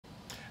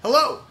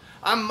Hello,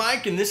 I'm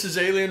Mike and this is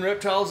Alien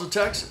Reptiles of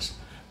Texas.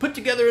 Put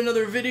together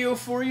another video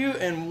for you,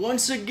 and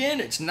once again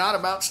it's not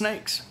about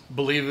snakes,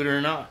 believe it or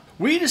not.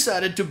 We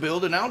decided to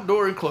build an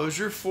outdoor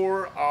enclosure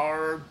for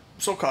our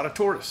Sulcata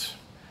Tortoise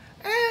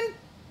and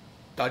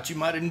thought you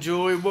might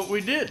enjoy what we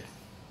did.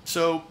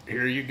 So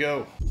here you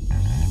go.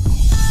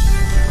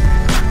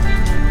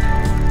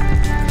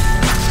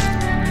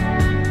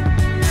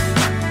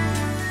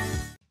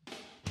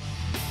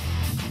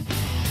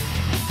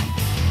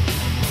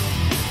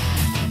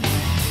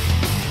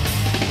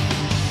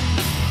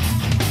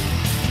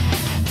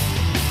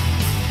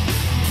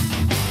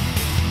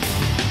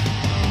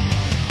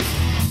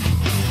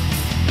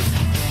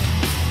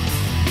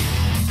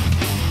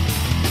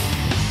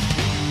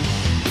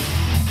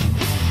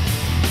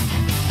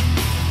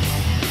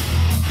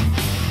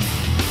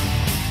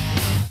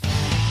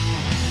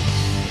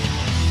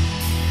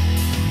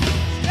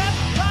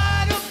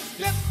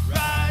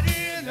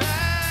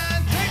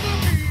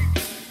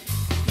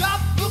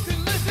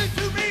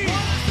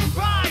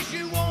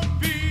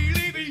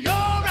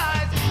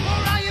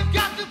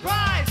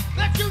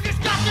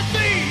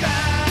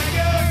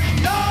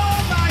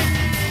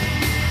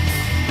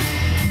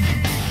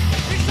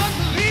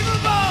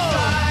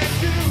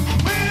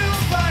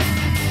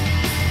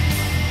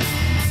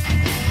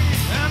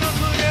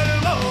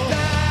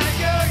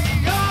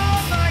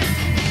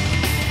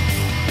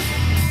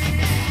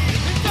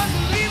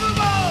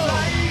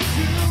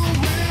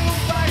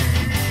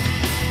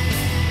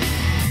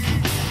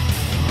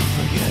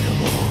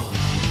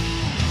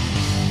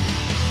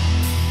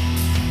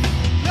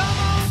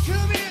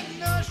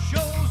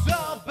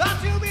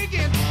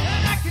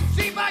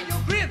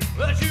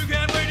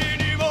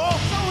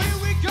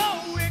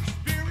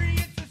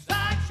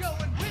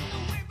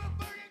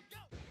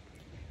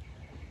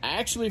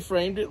 Actually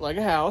framed it like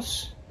a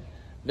house.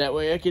 That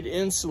way I could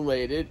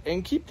insulate it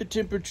and keep the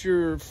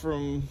temperature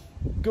from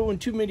going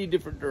too many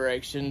different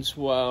directions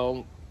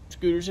while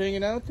Scooter's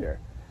hanging out there.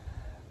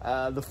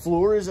 The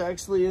floor is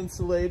actually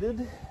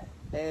insulated,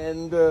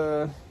 and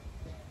I'd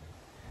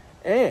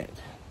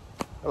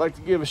like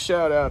to give a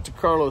shout out to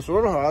Carlos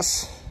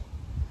Rojas,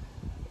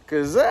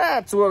 because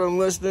that's what I'm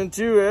listening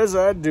to as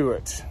I do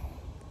it.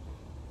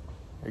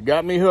 It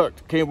got me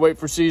hooked. Can't wait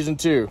for season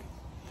 2.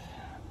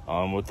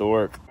 On with the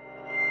work.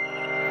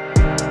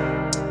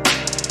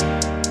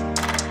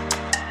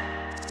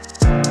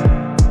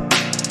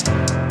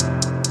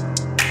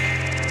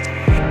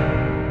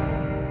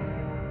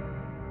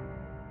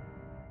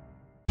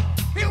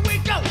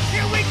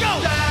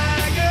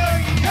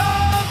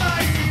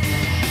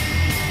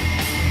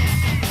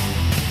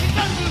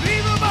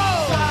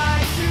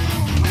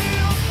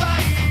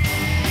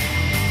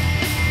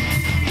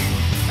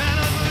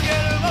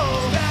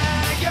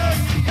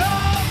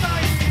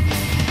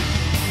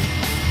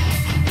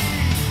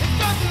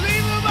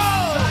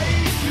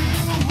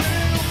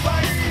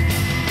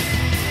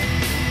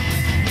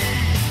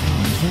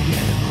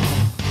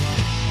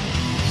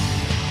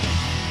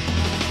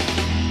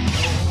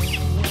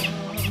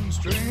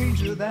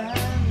 Stranger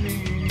than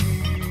me.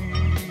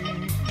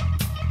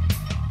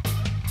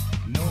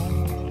 No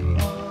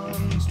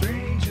one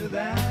stranger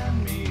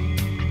than me.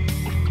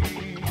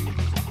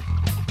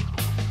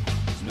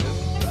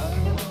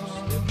 Nobody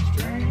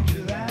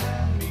stranger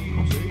than me.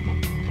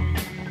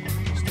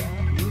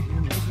 Stop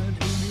looking, listen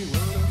to me.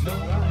 No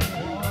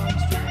one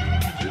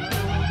stranger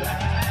than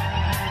me.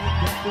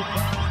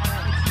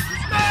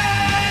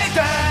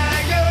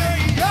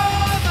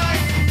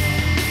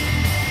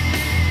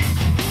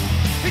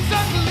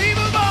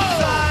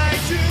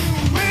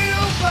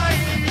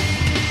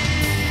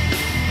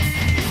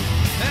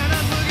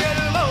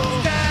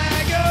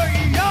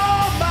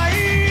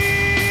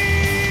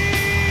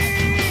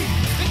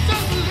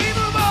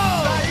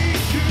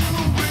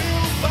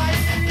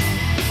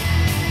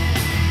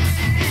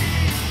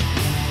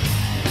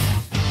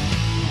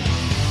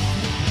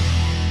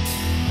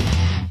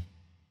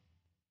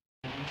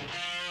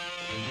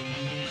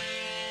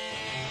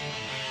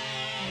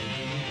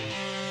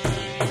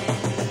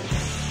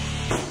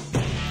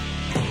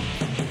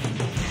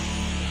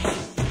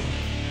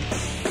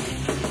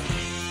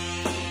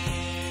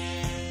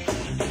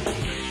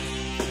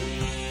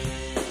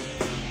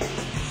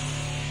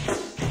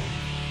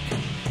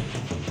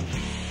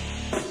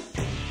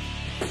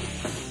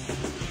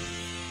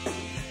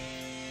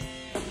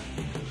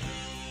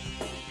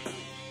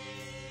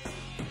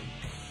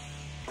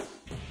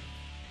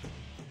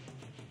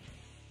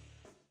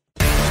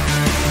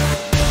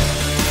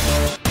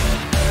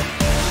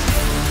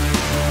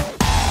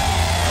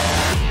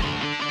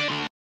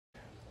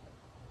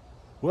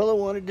 Well, I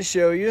wanted to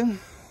show you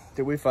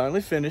that we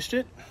finally finished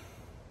it.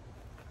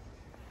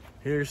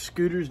 Here's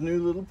Scooter's new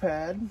little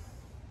pad.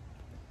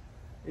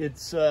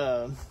 It's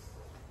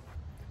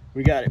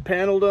we got it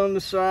paneled on the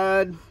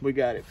side. We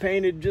got it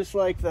painted just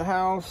like the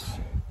house.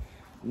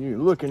 You're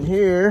looking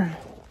here,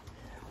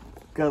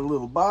 got a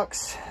little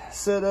box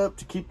set up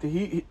to keep the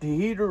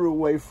heater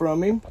away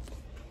from him.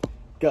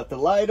 Got the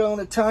light on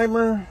a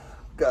timer,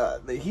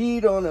 got the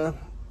heat on a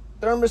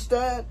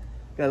thermostat,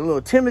 Got a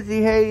little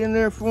Timothy hay in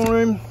there for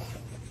him.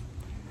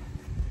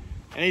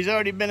 And he's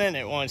already been in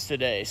it once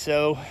today,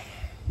 so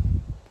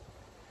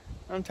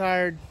I'm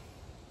tired.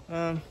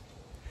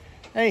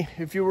 Hey,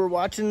 if you were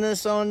watching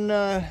this on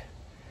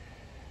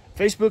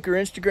Facebook or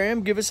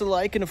Instagram, give us a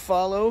like and a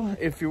follow.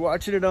 If you're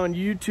watching it on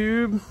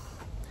YouTube,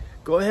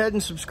 go ahead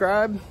and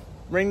subscribe.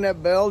 Ring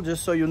that bell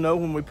just so you'll know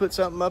when we put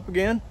something up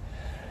again.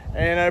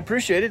 And I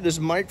appreciate it. This is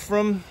Mike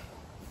from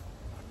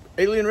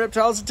Alien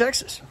Reptiles of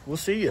Texas. We'll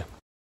see you.